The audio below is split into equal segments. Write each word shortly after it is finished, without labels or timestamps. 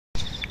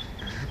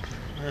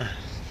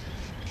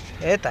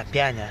Это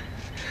пьяня.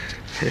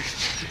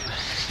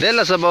 Tell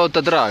us about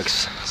the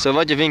drugs. So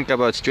what do you think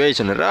about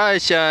situation in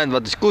Russia and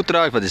what is good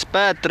drugs, what is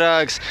bad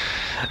drugs?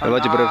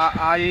 What you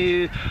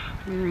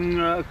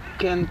I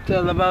can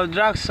tell about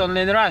drugs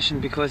only in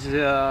Russian because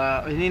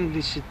in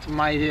English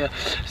my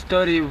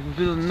story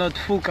will not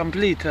full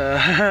complete.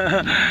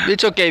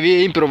 It's okay,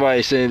 we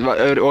improvise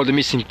all the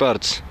missing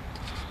parts.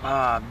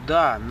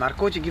 Да,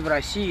 наркотики в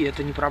России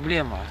это не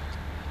проблема.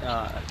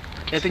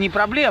 Это не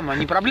проблема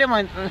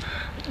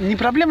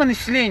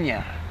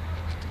населения.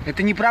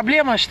 Это не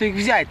проблема, что их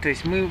взять. То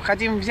есть мы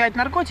хотим взять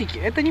наркотики,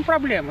 это не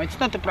проблема. It's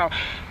not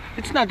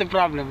a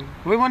problem.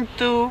 We want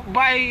to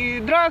buy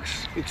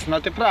drugs, it's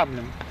not a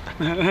problem.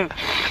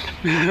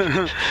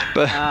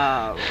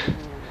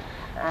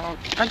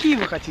 Какие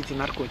вы хотите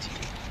наркотики?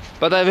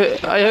 But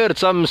I heard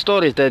some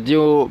stories that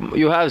you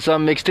have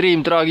some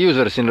extreme drug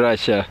users in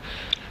Russia.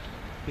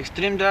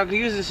 Extreme drug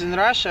users in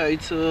Russia,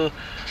 it's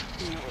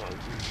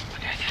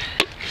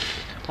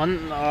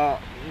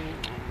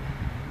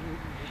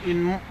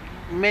in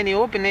many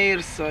open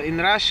airs in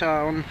Russia,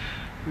 on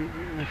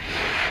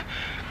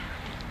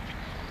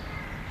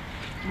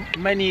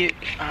many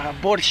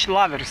borscht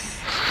lovers.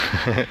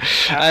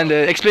 And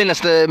explain us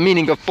the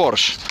meaning of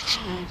borscht.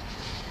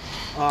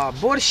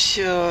 Borscht,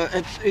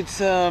 it's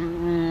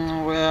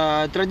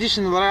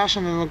traditional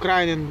Russian and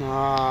Ukrainian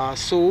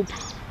soup,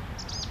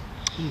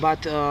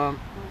 but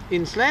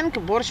in slang,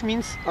 borscht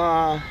means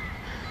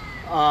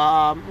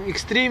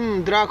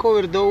extreme drug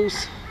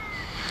overdose.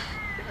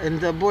 And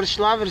the borscht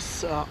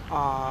lovers,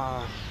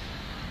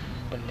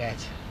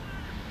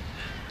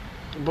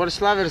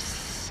 borscht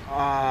lovers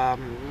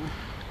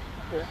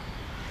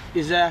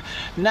is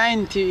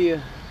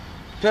 90%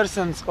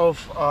 of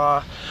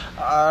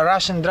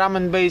Russian drum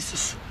and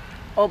bass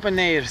open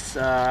airs.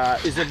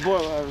 Is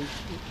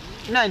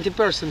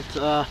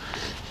 90%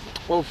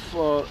 of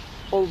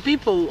all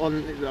people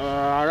on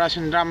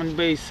Russian drum and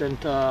bass and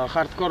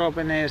hardcore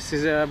open airs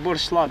is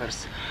borscht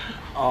lovers.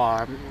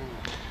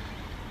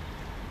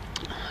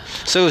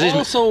 So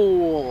also,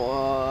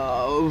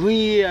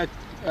 we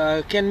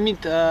can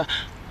meet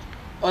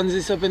on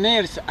these open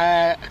airs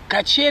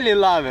kacheli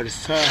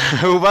lovers.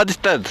 What is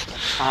that?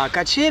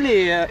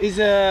 Kacheli is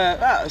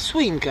a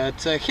swing.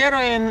 It's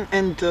heroin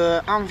and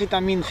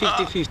amphetamine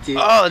 50-50.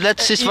 Oh,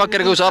 that's this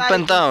fucker goes up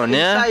and down,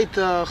 yeah?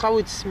 Inside, how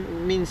it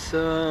means...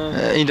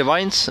 in the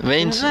veins?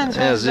 Yes.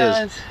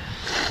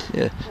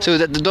 Yeah. So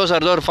those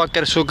are those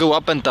fuckers who go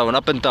up and down, yeah?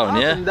 Up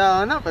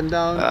and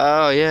down.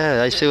 Oh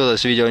yeah, I saw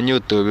this video on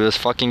YouTube, it was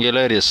fucking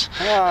hilarious.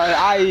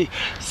 I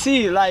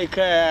see like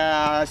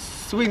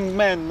swing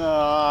man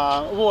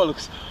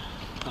walks.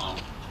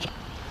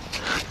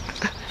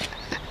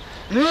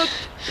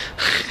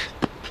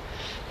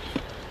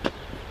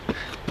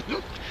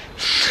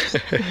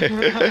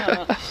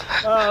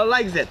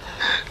 Like that.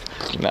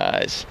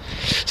 Nice.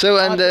 So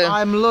and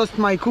I'm lost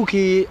my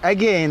cookie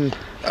again.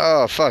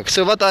 Oh fuck.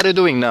 So what are you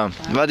doing now?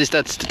 What is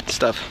that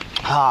stuff?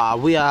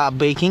 We are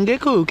baking the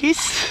cookies.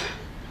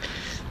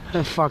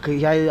 Fuck,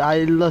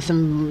 I lost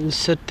some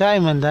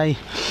time and I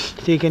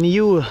taken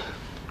you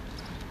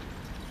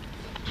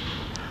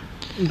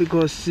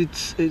because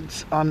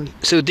it's on.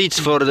 So this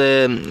for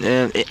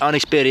the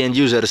unexperienced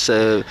users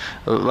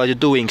what you're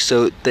doing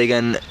so they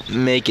can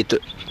make it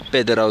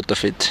better out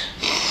of it.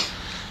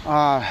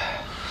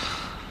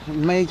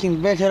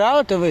 Making better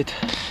out of it.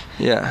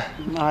 Yeah.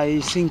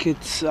 I think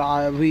it's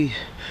we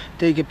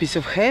take a piece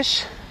of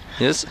hash.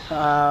 Yes.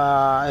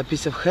 A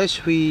piece of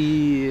hash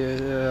we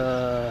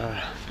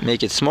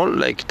make it small,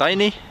 like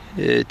tiny,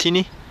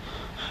 teeny.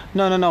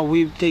 No.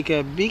 We take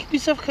a big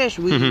piece of hash.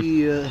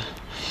 We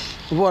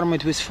warm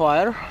it with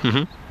fire,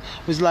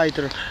 with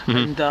lighter,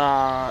 and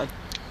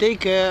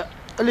take a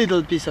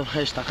little piece of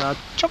hash, like a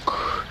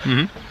chok,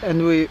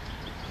 and we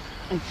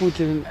put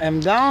them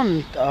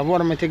down,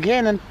 warm it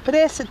again, and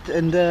press it,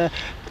 and the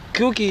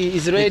cookie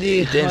is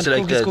ready. It ends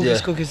like that, yeah.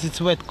 Cookies, it's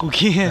wet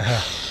cookie.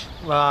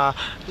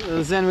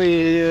 Then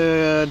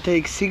we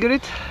take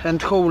cigarette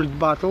and hold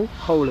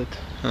it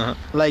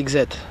like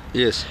that.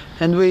 Yes.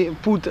 And we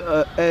put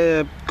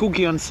a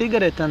cookie on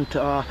cigarette and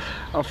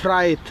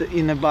fry it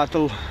in a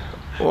bottle.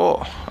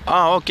 Oh,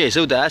 okay.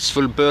 So the ash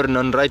will burn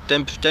on right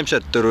temperature,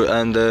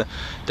 and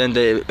then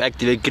the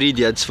active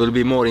ingredients will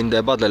be more in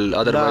the bottle.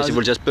 Otherwise, it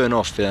will just burn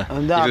off. Yeah.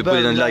 If you put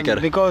it on lighter.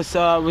 Because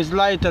with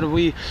lighter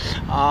we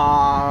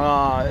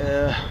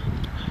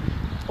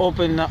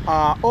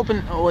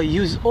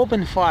use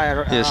open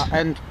fire, yes.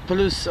 And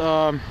plus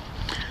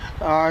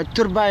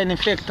turbine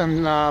effect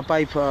on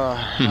pipe.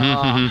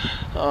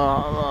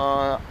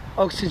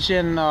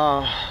 Oxygen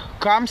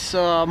comes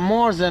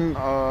more than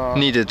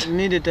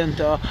needed, and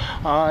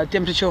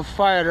temperature of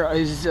fire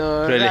is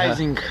really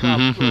rising.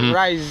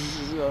 Rise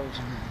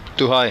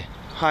too high.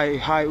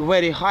 High,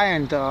 very high,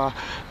 and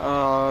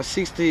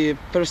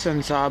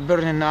 60% are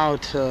burning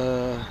out.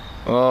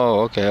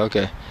 Oh,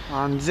 okay.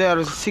 And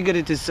their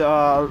cigarette is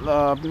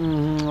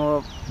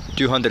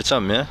 200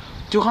 some, yeah?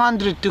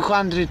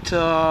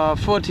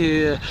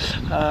 240.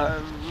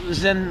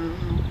 Then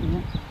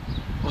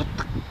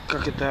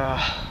как это,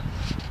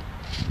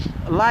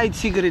 light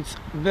cigarettes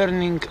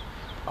burning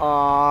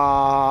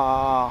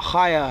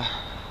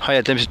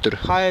higher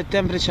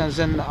temperature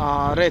than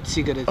red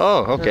cigarettes.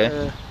 Oh,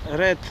 okay.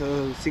 Red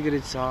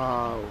cigarettes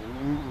are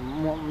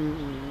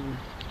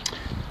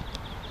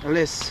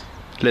less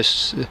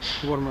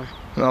warmer.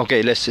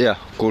 Okay, less, yeah,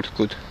 good.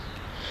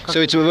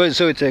 So it's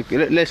less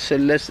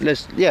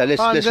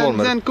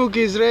warmer. Then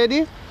cookie is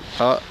ready.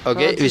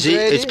 Okay, we see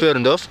it's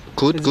burned off.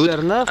 Good.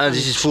 Burned off And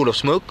this is full of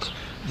smoke.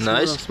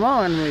 Nice.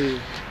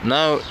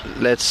 Now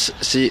let's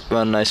see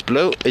one nice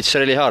blow. It's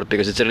really hard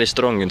because it's really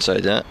strong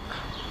inside, yeah?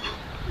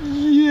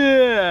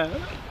 Yeah.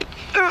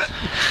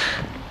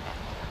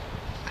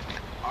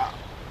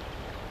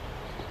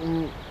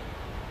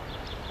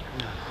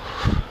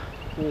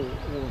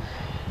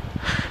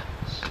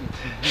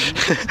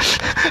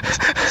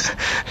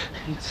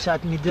 It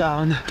shut me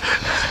down.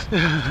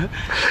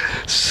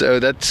 So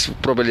that's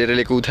probably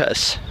really good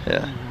hash,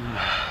 yeah.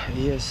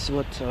 Yes,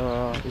 what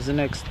is the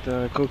next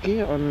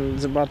cookie on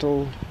the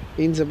bottle?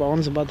 Into the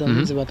bottle,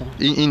 Into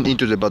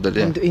the bottle,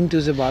 yeah.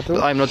 Into the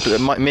bottle. I'm not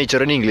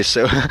major in English,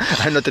 so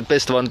I'm not the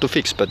best one to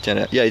fix, but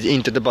yeah, it's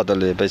into the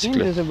bottle,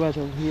 basically. Into the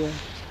bottle, yeah.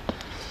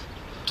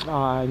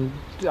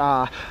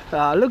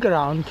 Look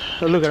around.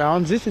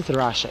 This is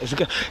Russia.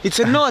 It's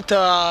not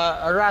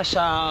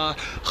Russia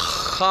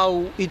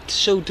how it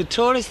showed to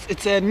tourists.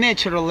 It's a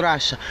natural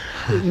Russia.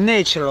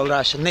 Natural.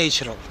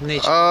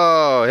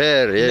 Oh,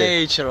 here,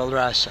 yeah. Natural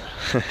Russia.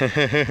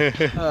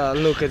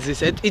 Look at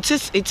this.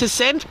 It's a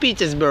St.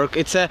 Petersburg.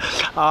 It's a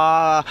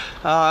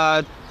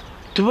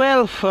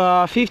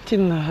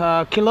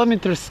 12-15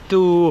 kilometers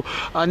to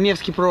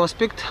Nevsky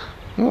Prospect.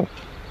 Oh.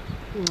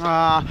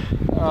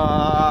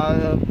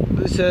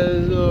 It's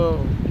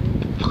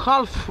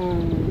half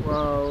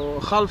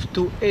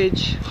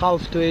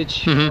to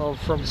edge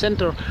from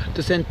center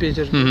to St.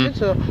 Petersburg. It's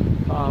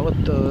вот,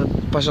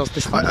 пожалуйста,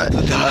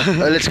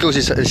 let's go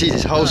see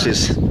these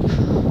houses.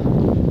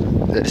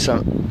 There's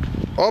some.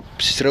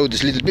 This road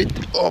is a little bit.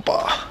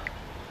 Opa.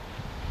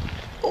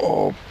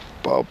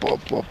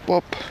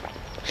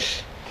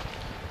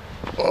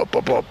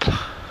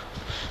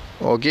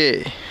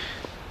 Okay.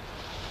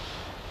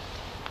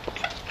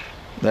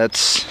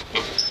 That's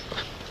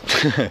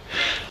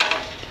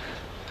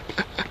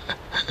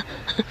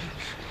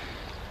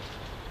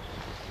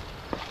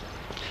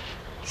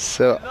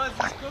so. Lost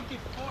this cookie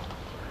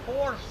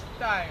fourth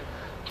time.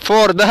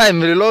 Fourth time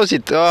we lost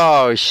it.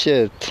 Oh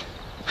shit.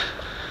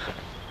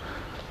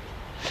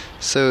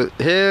 So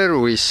here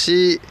we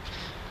see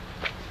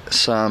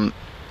some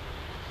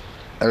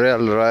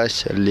real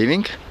Russian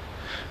living.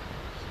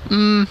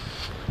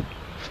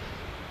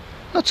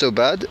 Not so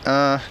bad.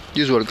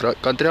 Usual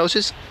country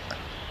houses.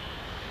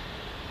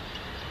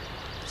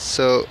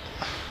 So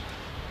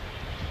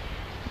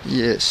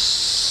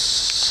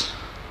yes,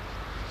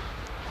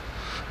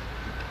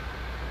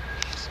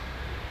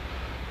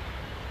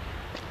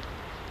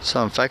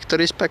 some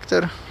factories back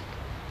there.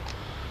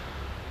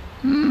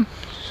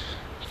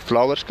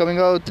 Flowers coming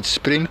out. It's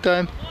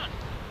springtime.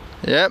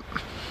 Yep.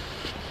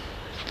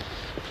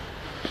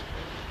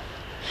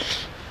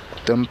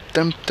 Dum.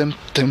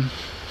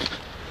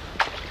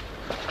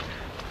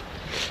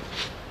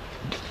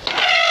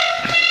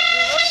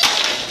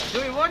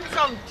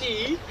 Some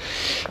tea.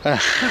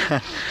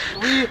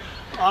 We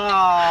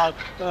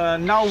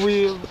now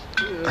we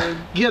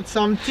get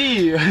some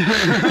tea.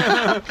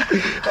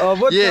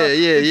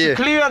 Yeah.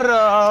 Clear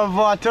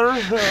water.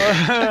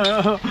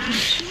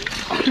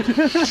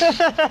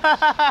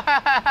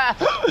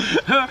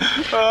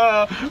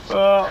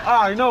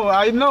 I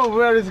know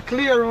where is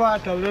clear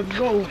water. Let's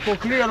go for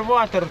clear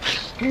water.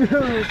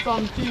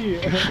 Some tea.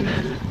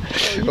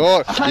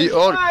 Or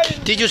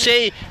did you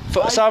say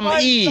some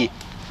E?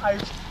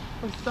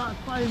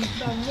 Find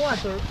some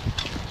water.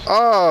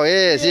 Oh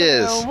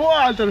yes.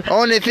 Water.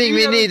 Only thing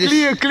we need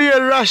is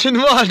clear Russian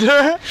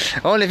water.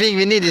 Only thing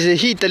we need is to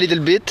heat a little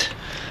bit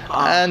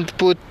and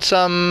put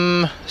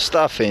some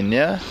stuff in,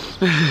 yeah.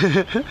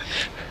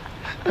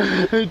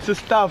 It's a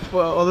stuff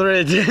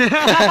already.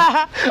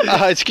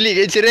 It's clean.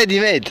 It's ready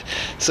made,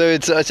 so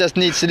it just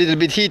needs a little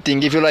bit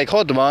heating if you like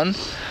hot one,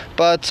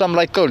 but some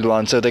like cold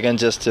one, so they can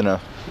just and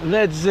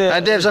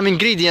they have some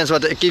ingredients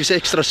what gives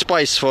extra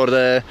spice for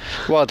the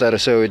water,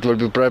 so it will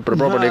be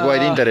probably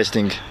quite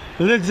interesting.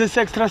 Let this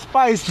extra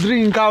spice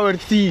drink our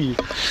tea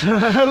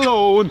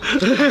alone.